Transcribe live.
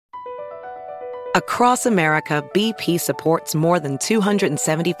Across America, BP supports more than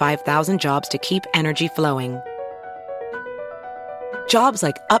 275,000 jobs to keep energy flowing. Jobs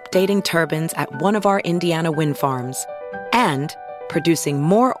like updating turbines at one of our Indiana wind farms and producing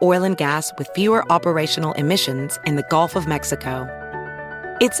more oil and gas with fewer operational emissions in the Gulf of Mexico.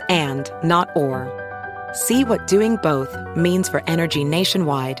 It's and, not or. See what doing both means for energy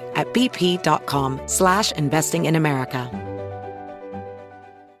nationwide at bp.com/investing in America.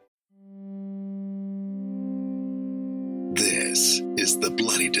 This is the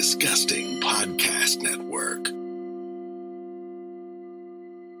Bloody Disgusting Podcast Network.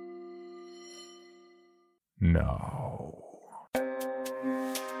 No.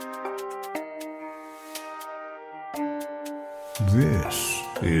 This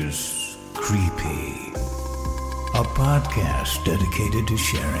is Creepy, a podcast dedicated to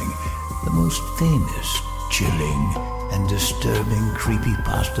sharing the most famous, chilling, and disturbing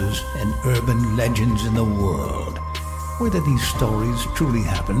creepypastas and urban legends in the world. Whether these stories truly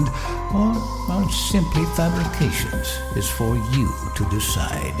happened or are simply fabrications is for you to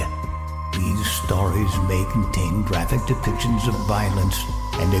decide. These stories may contain graphic depictions of violence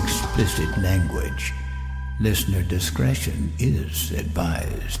and explicit language. Listener discretion is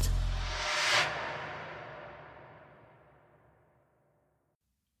advised.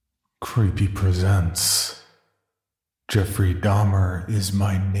 Creepy presents Jeffrey Dahmer is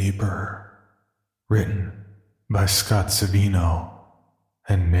My Neighbor, written by Scott Savino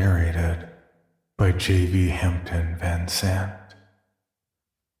and narrated by J.V. Hampton Van Sant.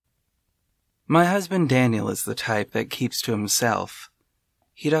 My husband Daniel is the type that keeps to himself.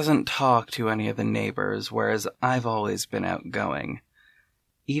 He doesn't talk to any of the neighbors, whereas I've always been outgoing.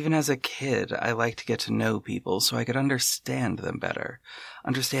 Even as a kid, I liked to get to know people so I could understand them better,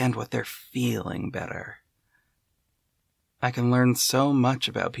 understand what they're feeling better. I can learn so much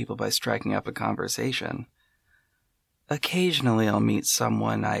about people by striking up a conversation. Occasionally I'll meet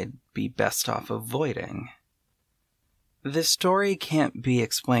someone I'd be best off avoiding. This story can't be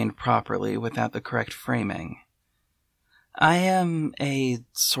explained properly without the correct framing. I am a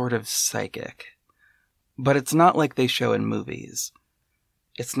sort of psychic, but it's not like they show in movies.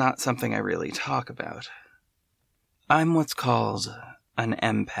 It's not something I really talk about. I'm what's called an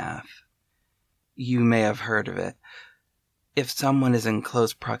empath. You may have heard of it. If someone is in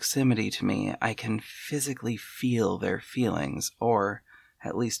close proximity to me, I can physically feel their feelings, or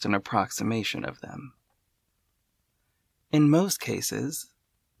at least an approximation of them. In most cases,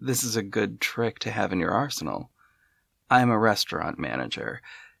 this is a good trick to have in your arsenal. I'm a restaurant manager,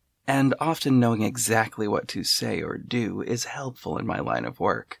 and often knowing exactly what to say or do is helpful in my line of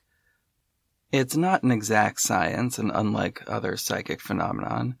work. It's not an exact science, and unlike other psychic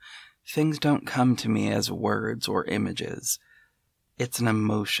phenomenon, things don't come to me as words or images. It's an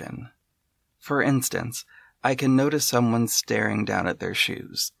emotion. For instance, I can notice someone staring down at their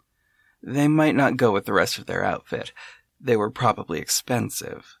shoes. They might not go with the rest of their outfit. They were probably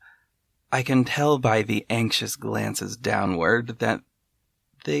expensive. I can tell by the anxious glances downward that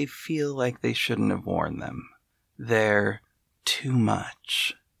they feel like they shouldn't have worn them. They're too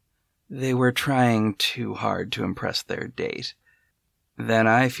much. They were trying too hard to impress their date. Then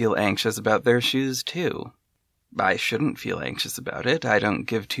I feel anxious about their shoes too. I shouldn't feel anxious about it. I don't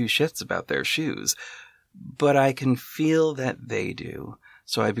give two shits about their shoes. But I can feel that they do,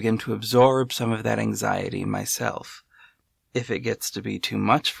 so I begin to absorb some of that anxiety myself. If it gets to be too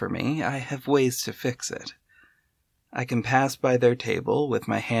much for me, I have ways to fix it. I can pass by their table with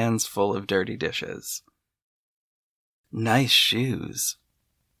my hands full of dirty dishes. Nice shoes.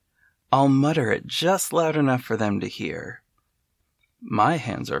 I'll mutter it just loud enough for them to hear. My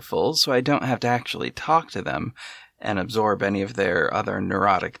hands are full, so I don't have to actually talk to them and absorb any of their other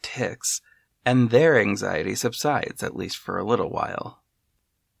neurotic tics, and their anxiety subsides, at least for a little while.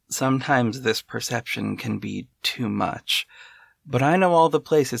 Sometimes this perception can be too much, but I know all the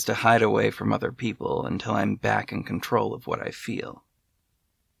places to hide away from other people until I'm back in control of what I feel.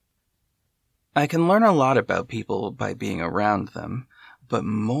 I can learn a lot about people by being around them, but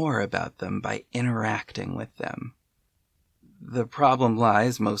more about them by interacting with them. The problem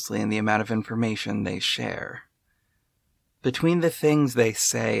lies mostly in the amount of information they share. Between the things they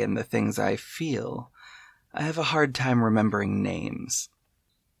say and the things I feel, I have a hard time remembering names.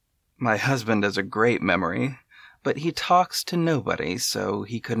 My husband has a great memory, but he talks to nobody, so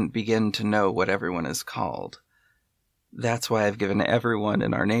he couldn't begin to know what everyone is called. That's why I've given everyone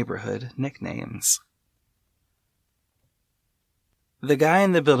in our neighborhood nicknames. The guy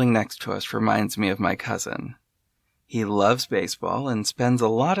in the building next to us reminds me of my cousin. He loves baseball and spends a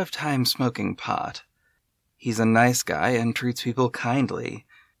lot of time smoking pot. He's a nice guy and treats people kindly.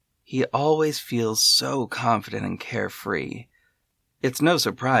 He always feels so confident and carefree. It's no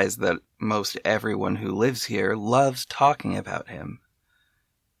surprise that most everyone who lives here loves talking about him.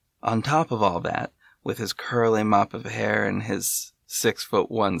 On top of all that, with his curly mop of hair and his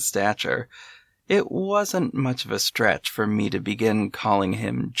 6'1" stature, it wasn't much of a stretch for me to begin calling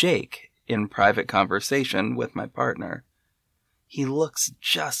him Jake in private conversation with my partner. He looks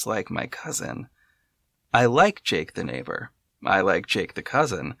just like my cousin. I like Jake the neighbor. I like Jake the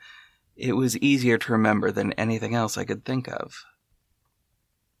cousin. It was easier to remember than anything else I could think of.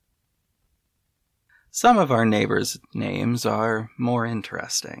 Some of our neighbors' names are more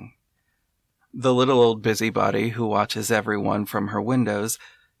interesting. The little old busybody who watches everyone from her windows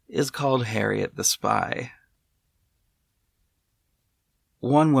is called Harriet the Spy.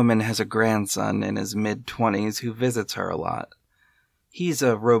 One woman has a grandson in his mid-20s who visits her a lot. He's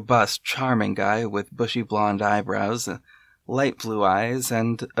a robust, charming guy with bushy blonde eyebrows, light blue eyes,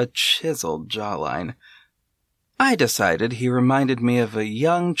 and a chiseled jawline. I decided he reminded me of a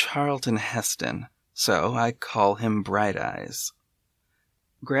young Charlton Heston, so I call him Bright Eyes.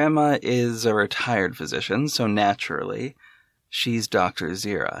 Grandma is a retired physician, so naturally, she's Dr.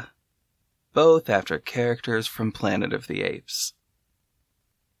 Zira, both after characters from Planet of the Apes.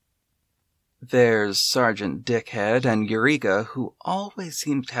 There's Sergeant Dickhead and Eureka, who always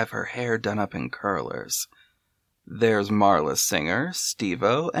seems to have her hair done up in curlers. There's Marla Singer,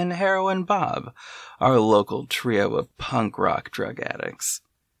 Steve-O, and Heroin Bob, our local trio of punk rock drug addicts.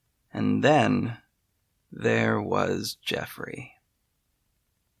 And then there was Jeffrey.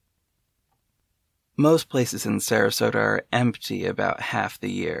 Most places in Sarasota are empty about half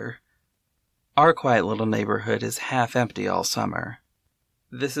the year. Our quiet little neighborhood is half empty all summer.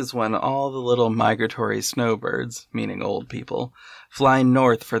 This is when all the little migratory snowbirds, meaning old people, fly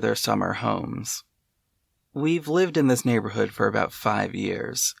north for their summer homes. We've lived in this neighborhood for about 5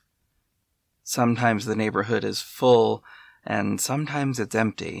 years. Sometimes the neighborhood is full, and sometimes it's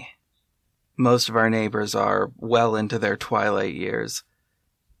empty. Most of our neighbors are well into their twilight years.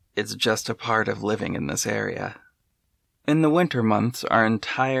 It's just a part of living in this area. In the winter months, our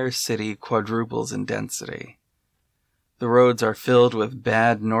entire city quadruples in density. The roads are filled with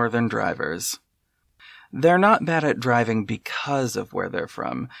bad northern drivers. They're not bad at driving because of where they're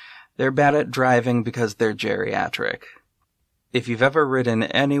from. They're bad at driving because they're geriatric. If you've ever ridden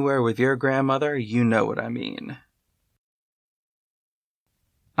anywhere with your grandmother, you know what I mean.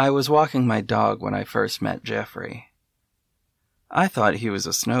 I was walking my dog when I first met Jeffrey. I thought he was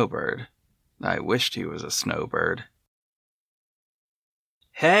a snowbird. I wished he was a snowbird.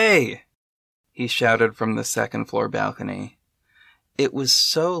 "Hey!" he shouted from the second-floor balcony. It was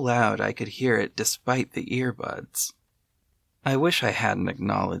so loud I could hear it despite the earbuds. I wish I hadn't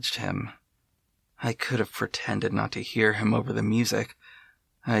acknowledged him. I could have pretended not to hear him over the music.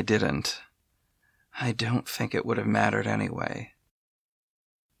 I didn't. I don't think it would have mattered anyway.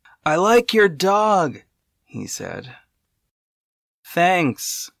 "I like your dog," he said.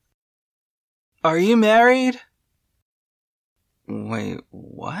 "Thanks. Are you married?" Wait,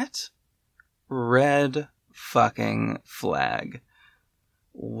 what? Red fucking flag.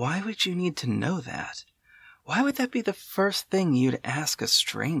 Why would you need to know that? Why would that be the first thing you'd ask a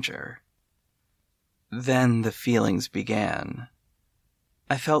stranger? Then the feelings began.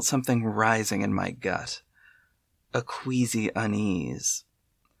 I felt something rising in my gut. A queasy unease.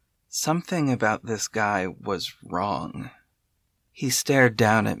 Something about this guy was wrong. He stared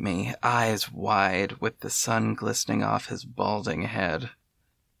down at me, eyes wide, with the sun glistening off his balding head.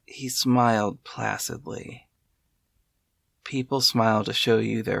 He smiled placidly. People smile to show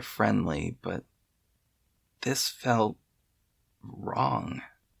you they're friendly, but this felt wrong.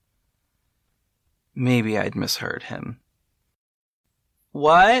 Maybe I'd misheard him.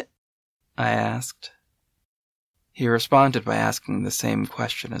 "What?" I asked. He responded by asking the same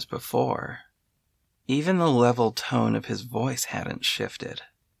question as before. Even the level tone of his voice hadn't shifted.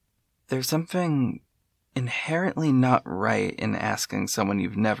 There's something inherently not right in asking someone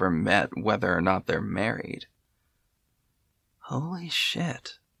you've never met whether or not they're married. Holy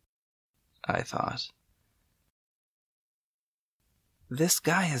shit, I thought. This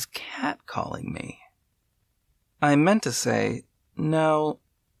guy is catcalling me. I meant to say, "No,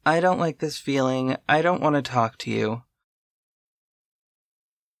 I don't like this feeling. I don't want to talk to you."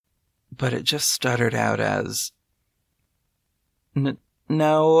 But it just stuttered out as,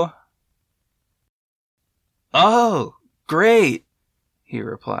 "No." "Oh, great," he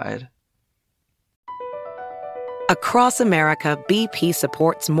replied. Across America, BP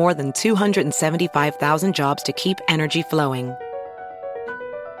supports more than 275,000 jobs to keep energy flowing.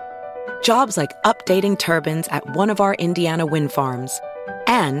 Jobs like updating turbines at one of our Indiana wind farms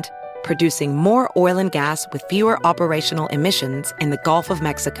and producing more oil and gas with fewer operational emissions in the Gulf of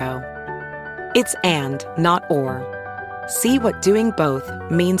Mexico. It's and, not or. See what doing both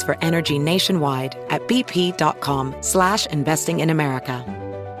means for energy nationwide at bp.com/investing in America.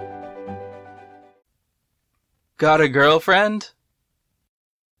 Got a girlfriend?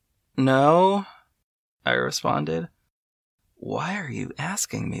 No, I responded. Why are you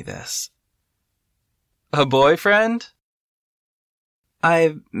asking me this? A boyfriend?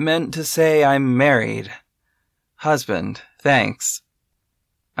 I meant to say I'm married. Husband, thanks,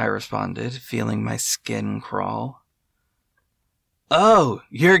 I responded, feeling my skin crawl. Oh,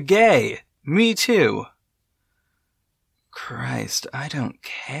 you're gay. Me too. Christ, I don't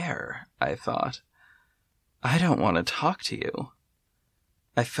care, I thought. I don't want to talk to you.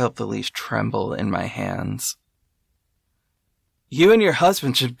 I felt the leash tremble in my hands. You and your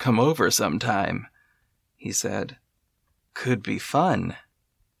husband should come over sometime, he said. Could be fun.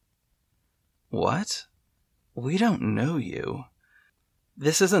 What? We don't know you.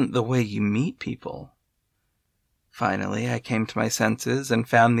 This isn't the way you meet people. Finally, I came to my senses and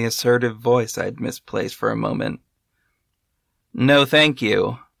found the assertive voice I'd misplaced for a moment. No, thank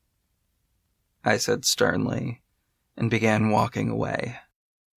you, I said sternly, and began walking away.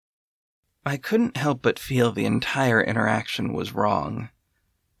 I couldn't help but feel the entire interaction was wrong.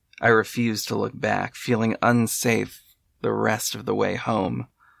 I refused to look back, feeling unsafe the rest of the way home.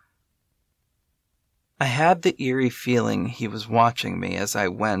 I had the eerie feeling he was watching me as I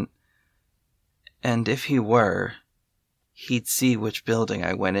went, and if he were, he'd see which building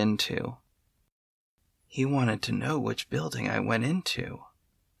I went into. He wanted to know which building I went into.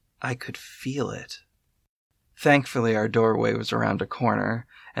 I could feel it. Thankfully, our doorway was around a corner,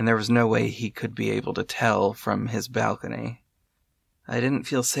 and there was no way he could be able to tell from his balcony. I didn't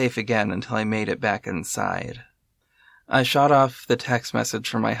feel safe again until I made it back inside. I shot off the text message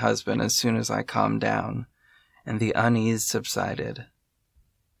from my husband as soon as I calmed down, and the unease subsided.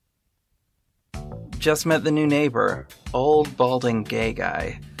 Just met the new neighbor, old balding gay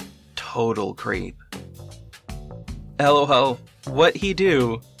guy. Total creep. LOL, what he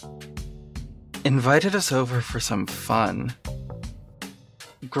do? Invited us over for some fun.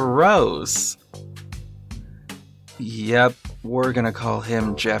 Gross. Yep, we're gonna call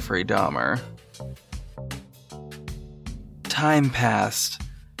him Jeffrey Dahmer. Time passed,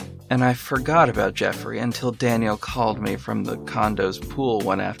 and I forgot about Jeffrey until Daniel called me from the condo's pool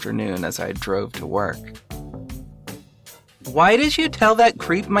one afternoon as I drove to work. Why did you tell that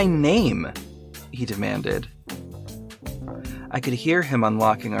creep my name? He demanded. I could hear him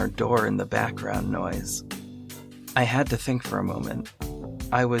unlocking our door in the background noise. I had to think for a moment.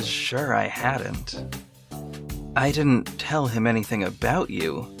 I was sure I hadn't. I didn't tell him anything about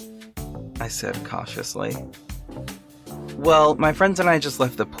you, I said cautiously. Well, my friends and I just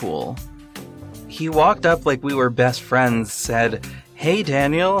left the pool. He walked up like we were best friends, said, "Hey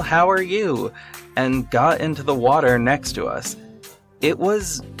Daniel, how are you?" and got into the water next to us. It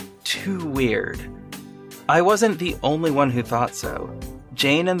was too weird. I wasn't the only one who thought so.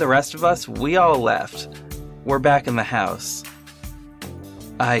 Jane and the rest of us, we all left. We're back in the house.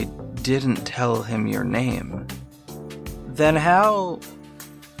 I didn't tell him your name. Then how?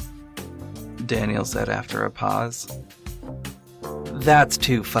 Daniel said after a pause. That's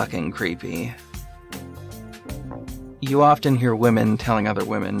too fucking creepy. You often hear women telling other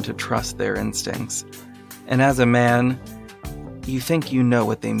women to trust their instincts, and as a man, you think you know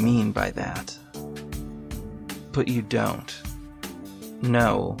what they mean by that. But you don't.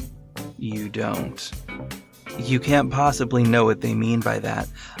 No, you don't. You can't possibly know what they mean by that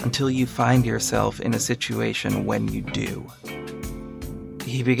until you find yourself in a situation when you do.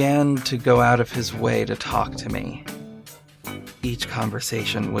 He began to go out of his way to talk to me. Each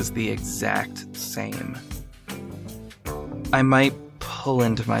conversation was the exact same. I might pull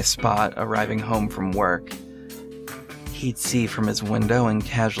into my spot arriving home from work. He'd see from his window and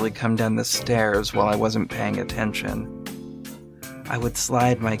casually come down the stairs while I wasn't paying attention. I would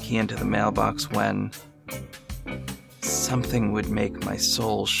slide my key into the mailbox when something would make my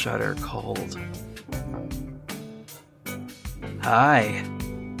soul shudder cold. Hi.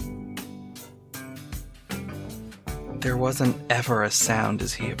 There wasn't ever a sound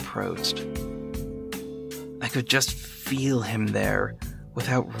as he approached. I could just feel him there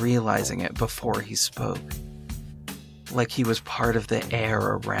without realizing it before he spoke. Like he was part of the air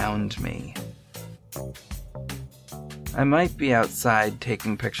around me. I might be outside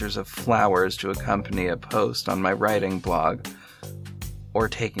taking pictures of flowers to accompany a post on my writing blog, or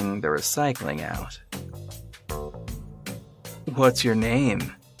taking the recycling out. What's your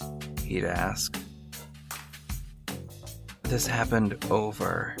name? He'd ask. This happened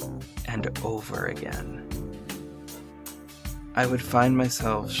over and over again. I would find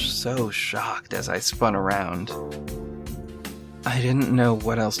myself so shocked as I spun around. I didn't know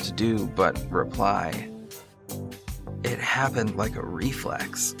what else to do but reply. It happened like a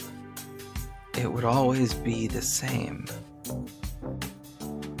reflex. It would always be the same.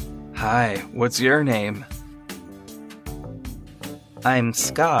 "Hi, what's your name?" "I'm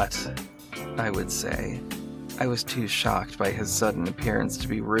Scott," I would say. I was too shocked by his sudden appearance to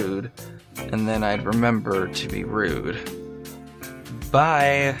be rude, and then I'd remember to be rude.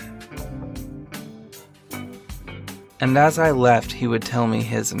 "Bye." And as I left, he would tell me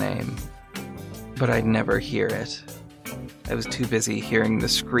his name, but I'd never hear it. I was too busy hearing the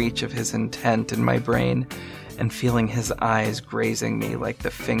screech of his intent in my brain and feeling his eyes grazing me like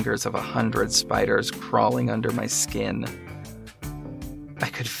the fingers of 100 spiders crawling under my skin. I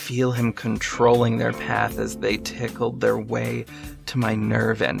could feel him controlling their path as they tickled their way to my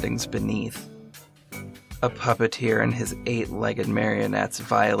nerve endings beneath. A puppeteer and his 8-legged marionettes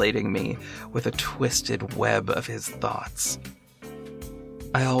violating me with a twisted web of his thoughts.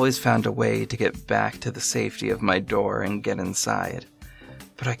 I always found a way to get back to the safety of my door and get inside,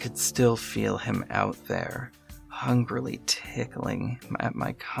 but I could still feel him out there, hungrily tickling at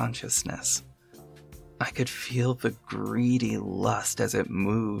my consciousness. I could feel the greedy lust as it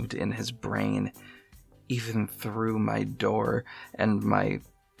moved in his brain, even through my door and my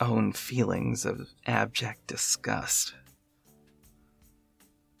own feelings of abject disgust.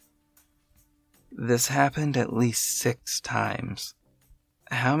 This happened at least 6 times.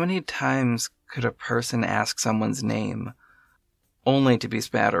 How many times could a person ask someone's name, only to be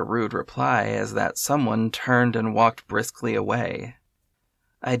spat a rude reply as that someone turned and walked briskly away?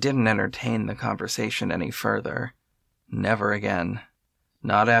 I didn't entertain the conversation any further. Never again.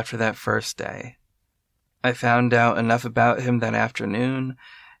 Not after that first day. I found out enough about him that afternoon,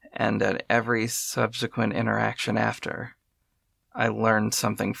 and at every subsequent interaction after, I learned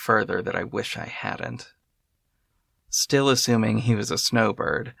something further that I wish I hadn't. Still assuming he was a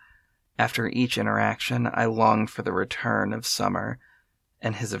snowbird, after each interaction I longed for the return of summer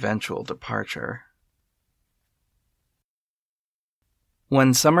and his eventual departure.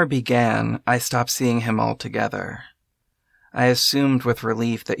 When summer began, I stopped seeing him altogether. I assumed with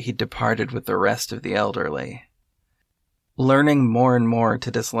relief that he'd departed with the rest of the elderly. Learning more and more to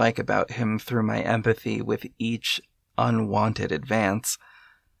dislike about him through my empathy with each unwanted advance,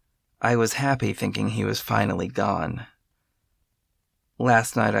 I was happy thinking he was finally gone.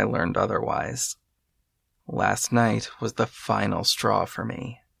 Last night I learned otherwise. Last night was the final straw for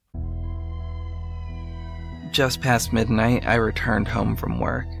me. Just past midnight, I returned home from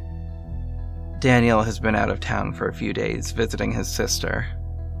work. Daniel has been out of town for a few days, visiting his sister.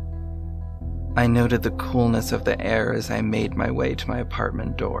 I noted the coolness of the air as I made my way to my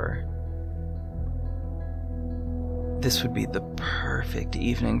apartment door. This would be the perfect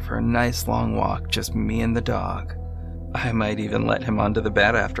evening for a nice long walk, just me and the dog. I might even let him onto the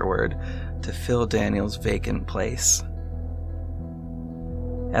bed afterward to fill Daniel's vacant place.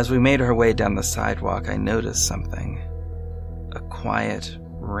 As we made our way down the sidewalk, I noticed something. A quiet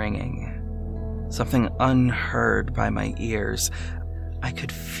ringing. Something unheard by my ears. I could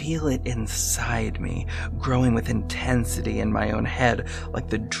feel it inside me, growing with intensity in my own head, like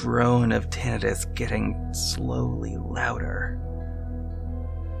the drone of tinnitus getting slowly louder.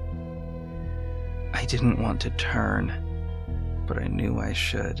 I didn't want to turn, but I knew I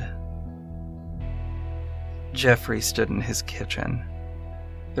should. Jeffrey stood in his kitchen.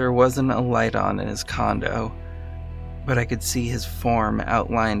 There wasn't a light on in his condo, but I could see his form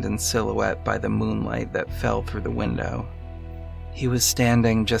outlined in silhouette by the moonlight that fell through the window. He was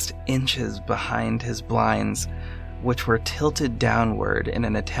standing just inches behind his blinds, which were tilted downward in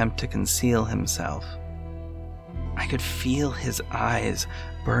an attempt to conceal himself. I could feel his eyes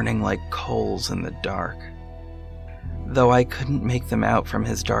burning like coals in the dark. Though I couldn't make them out from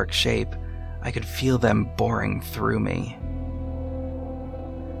his dark shape, I could feel them boring through me.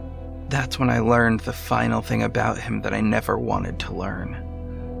 That's when I learned the final thing about him that I never wanted to learn.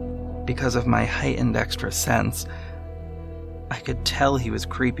 Because of my heightened extra sense, I could tell he was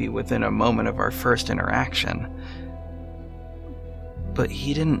creepy within a moment of our first interaction. But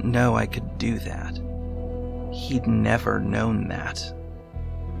he didn't know I could do that. He'd never known that.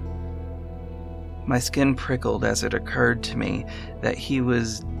 My skin prickled as it occurred to me that he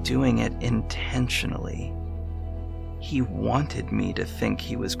was doing it intentionally. He wanted me to think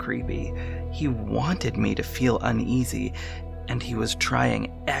he was creepy. He wanted me to feel uneasy, and he was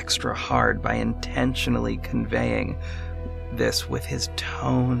trying extra hard by intentionally conveying this with his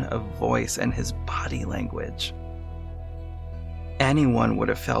tone of voice and his body language. anyone would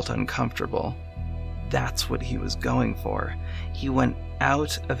have felt uncomfortable. That's what he was going for. He went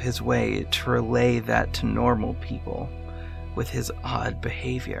out of his way to relay that to normal people with his odd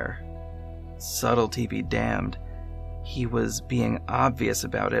behavior. Subtlety be damned. He was being obvious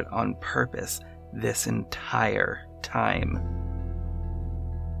about it on purpose this entire time.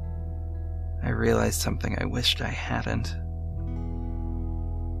 I realized something I wished I hadn't.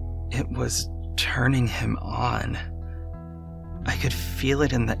 It was turning him on. I could feel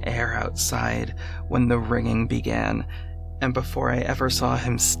it in the air outside when the ringing began, and before I ever saw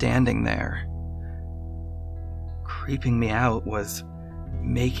him standing there. Creeping me out was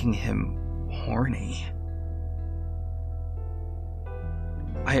making him horny.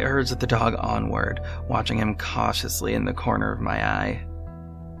 I urged the dog onward, watching him cautiously in the corner of my eye.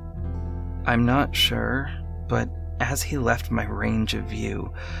 I'm not sure, but as he left my range of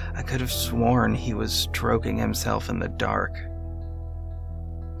view, I could have sworn he was stroking himself in the dark.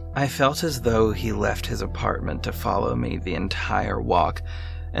 I felt as though he left his apartment to follow me the entire walk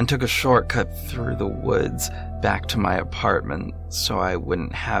and took a shortcut through the woods back to my apartment so I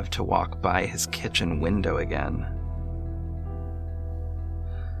wouldn't have to walk by his kitchen window again.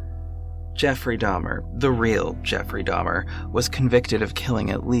 Jeffrey Dahmer, the real Jeffrey Dahmer, was convicted of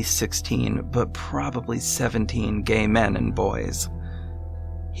killing at least 16, but probably 17 gay men and boys.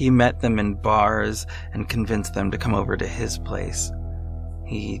 He met them in bars and convinced them to come over to his place.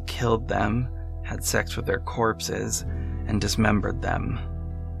 He killed them, had sex with their corpses, and dismembered them.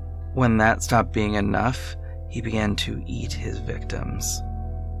 When that stopped being enough, he began to eat his victims.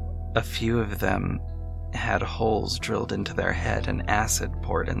 A few of them had holes drilled into their head and acid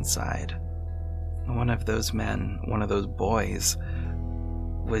poured inside. One of those men, one of those boys,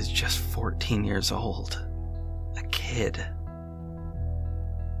 was just 14 years old. A kid.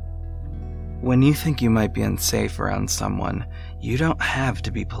 When you think you might be unsafe around someone, you don't have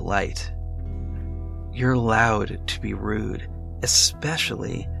to be polite. You're allowed to be rude,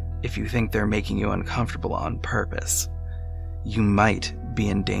 especially if you think they're making you uncomfortable on purpose. You might be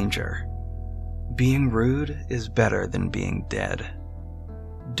in danger. Being rude is better than being dead.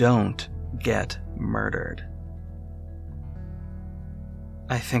 Don't get murdered.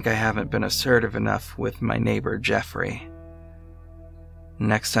 I think I haven't been assertive enough with my neighbor Jeffrey.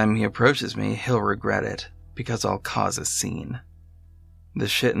 Next time he approaches me, he'll regret it, because I'll cause a scene. The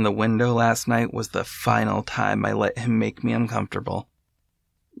shit in the window last night was the final time I let him make me uncomfortable.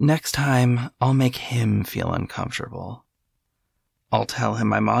 Next time, I'll make him feel uncomfortable. I'll tell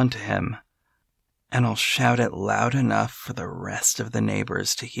him I'm on to him, and I'll shout it loud enough for the rest of the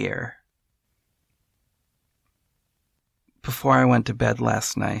neighbors to hear. Before I went to bed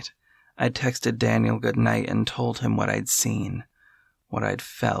last night, I texted Daniel goodnight and told him what I'd seen, what I'd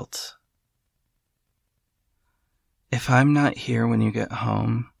felt. If I'm not here when you get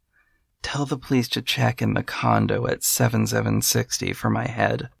home, tell the police to check in the condo at 7760 for my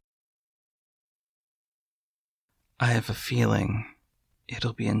head. I have a feeling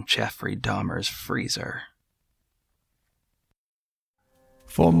it'll be in Jeffrey Dahmer's freezer.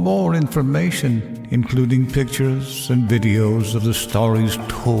 For more information, including pictures and videos of the stories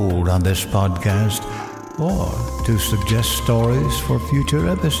told on this podcast, or to suggest stories for future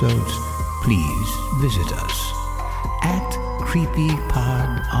episodes, please visit us at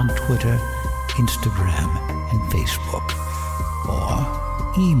CreepyPod on Twitter, Instagram, and Facebook, or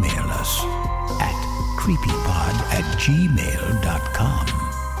email us at creepypod@gmail.com.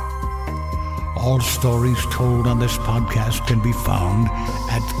 All stories told on this podcast can be found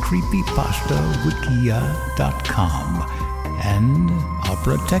at creepypastawikia.com and are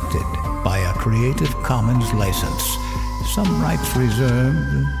protected by a Creative Commons license. Some rights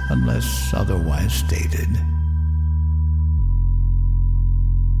reserved unless otherwise stated.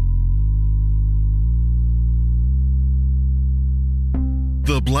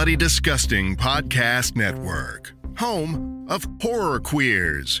 The Bloody Disgusting Podcast Network. Home of horror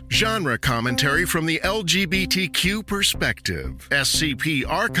queers, genre commentary from the LGBTQ perspective, SCP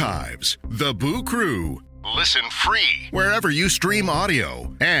archives, The Boo Crew. Listen free wherever you stream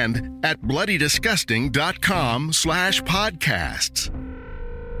audio and at bloodydisgusting.com/podcasts.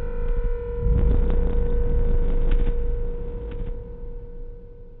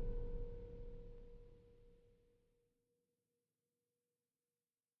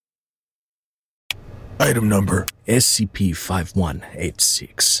 Item number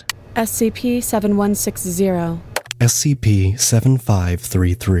SCP-5186. SCP-7160.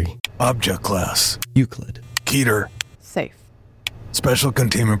 SCP-7533. Object Class Euclid. Keter. Safe. Special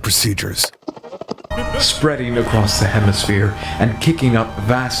Containment Procedures. Spreading across the hemisphere and kicking up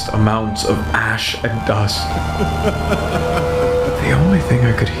vast amounts of ash and dust. The only thing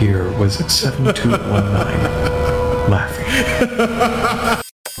I could hear was 7219 laughing.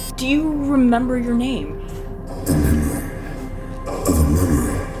 Do you remember your name?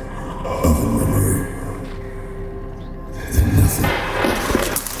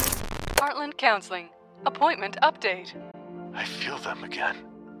 Heartland Counseling. Appointment update. I feel them again.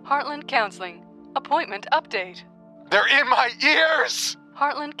 Heartland Counseling. Appointment update. They're in my ears!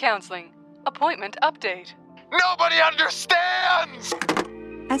 Heartland Counseling. Appointment update. Nobody understands!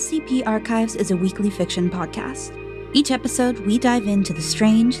 SCP Archives is a weekly fiction podcast. Each episode, we dive into the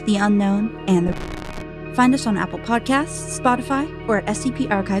strange, the unknown, and the... Find us on Apple Podcasts, Spotify, or at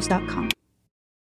scparchives.com.